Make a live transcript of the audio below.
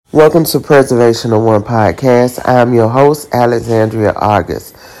Welcome to Preservation of One Podcast. I'm your host, Alexandria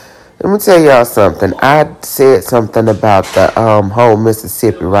August. Let me tell y'all something. I said something about the whole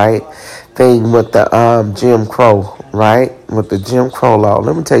Mississippi, right? Thing with the Jim Crow, right? With the Jim Crow law.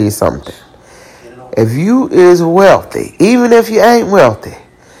 Let me tell you something. If you is wealthy, even if you ain't wealthy,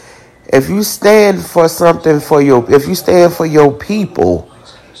 if you stand for something if you stand for your people,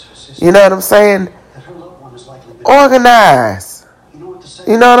 you know what I'm saying? Organize.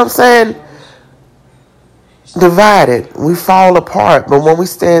 You know what I'm saying? Divided, we fall apart. But when we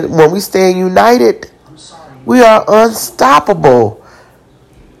stand united, we are unstoppable.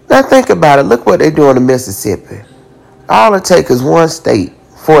 Now think about it. Look what they're doing in Mississippi. All it takes is one state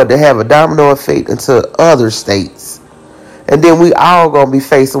for it to have a domino effect into other states. And then we all gonna be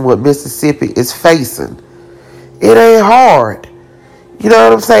facing what Mississippi is facing. It ain't hard. You know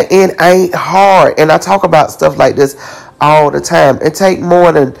what I'm saying? It ain't hard. And I talk about stuff like this all the time. It take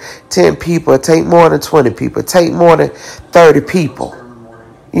more than 10 people. It take more than 20 people. It take more than 30 people.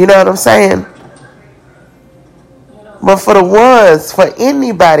 You know what I'm saying? But for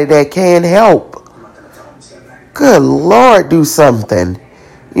anybody that can help, good Lord, do something.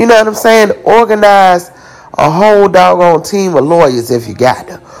 You know what I'm saying? Organize a whole doggone team of lawyers if you got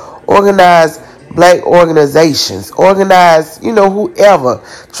to. Organize black organizations. Organize, whoever.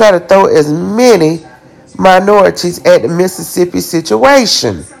 Try to throw as many minorities at the Mississippi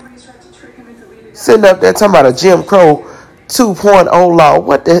situation. Sitting up there talking about a Jim Crow 2.0 law.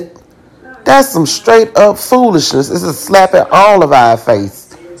 That's some straight up foolishness. It's a slap at all of our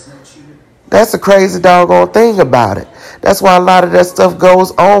face. That's a crazy doggone thing about it. That's why a lot of that stuff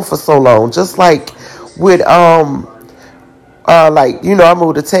goes on for so long. Just like with I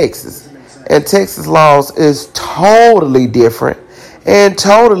moved to Texas. And Texas laws is totally different and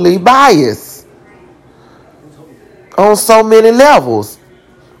totally biased on so many levels.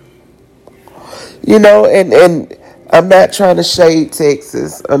 And I'm not trying to shade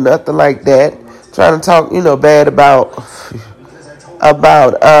Texas or nothing like that. Trying to talk, bad about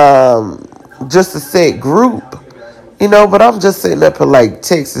just a set group. But I'm just sitting up here like,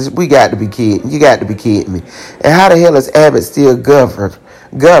 Texas, we got to be kidding. You got to be kidding me. And how the hell is Abbott still governor?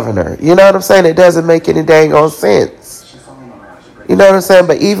 You know what I'm saying? It doesn't make any dang on sense. You know what I'm saying?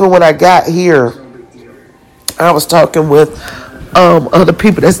 But even when I got here, I was talking with other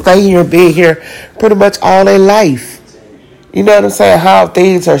people that stay here and been here pretty much all their life. You know what I'm saying? How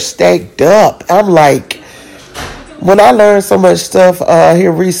things are stacked up. I'm like, when I learned so much stuff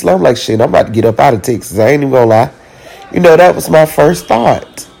here recently, I'm like, shit, I'm about to get up out of Texas. I ain't even gonna lie. That was my first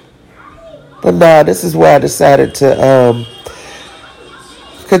thought. But nah, this is where I decided to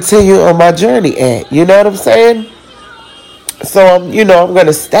continue on my journey at. You know what I'm saying? So I'm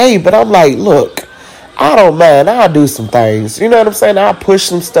gonna stay, but I'm like, look, I don't mind. I'll do some things. You know what I'm saying? I'll push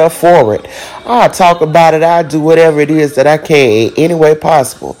some stuff forward. I'll talk about it. I'll do whatever it is that I can in any way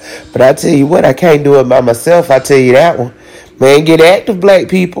possible. But I tell you what, I can't do it by myself. I tell you that one. Man, get active, black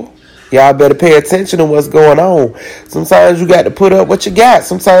people. Y'all better pay attention to what's going on. Sometimes you got to put up what you got.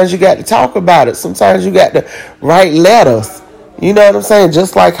 Sometimes you got to talk about it. Sometimes you got to write letters. You know what I'm saying?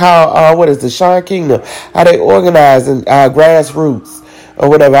 Just like how, the Sean Kingdom, how they organize in grassroots or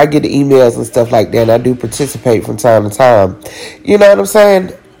whatever. I get the emails and stuff like that, and I do participate from time to time. You know what I'm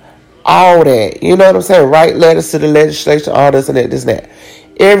saying? All that. You know what I'm saying? Write letters to the legislature, all this and that, this and that.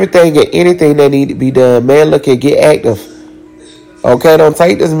 Everything and anything that need to be done. Man, look at, get active. Okay, don't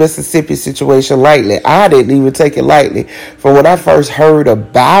take this Mississippi situation lightly. I didn't even take it lightly from when I first heard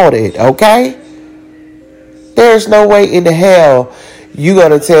about it, okay? There's no way in the hell you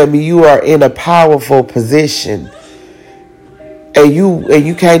gonna tell me you are in a powerful position and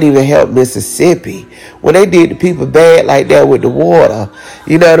you can't even help Mississippi. When they did the people bad like that with the water,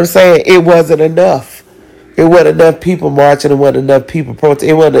 you know what I'm saying? It wasn't enough. It wasn't enough people marching. It wasn't enough people protesting.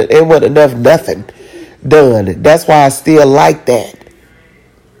 It wasn't enough nothing done. That's why I still like that.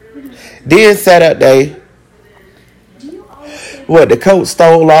 Then Saturday, the coach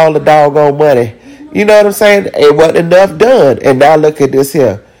stole all the doggone money. You know what I'm saying? It wasn't enough done. And now look at this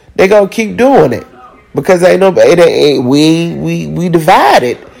here. They gonna keep doing it. Because ain't nobody, we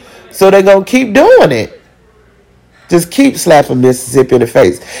divided. So they gonna keep doing it. Just keep slapping Mississippi in the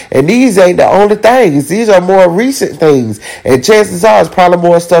face. And these ain't the only things. These are more recent things. And chances are it's probably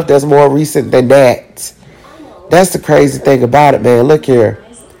more stuff that's more recent than that. That's the crazy thing about it, man. Look here.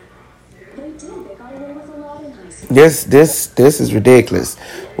 This is ridiculous.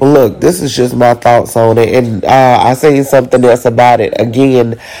 Well, look, this is just my thoughts on it. And I seen something else about it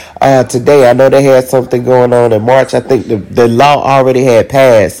again today. I know they had something going on in March. I think the law already had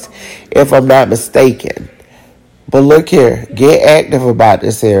passed, if I'm not mistaken. But look here, get active about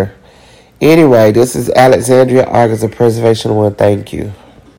this here. Anyway, this is Alexandria August of Preservation One. Thank you.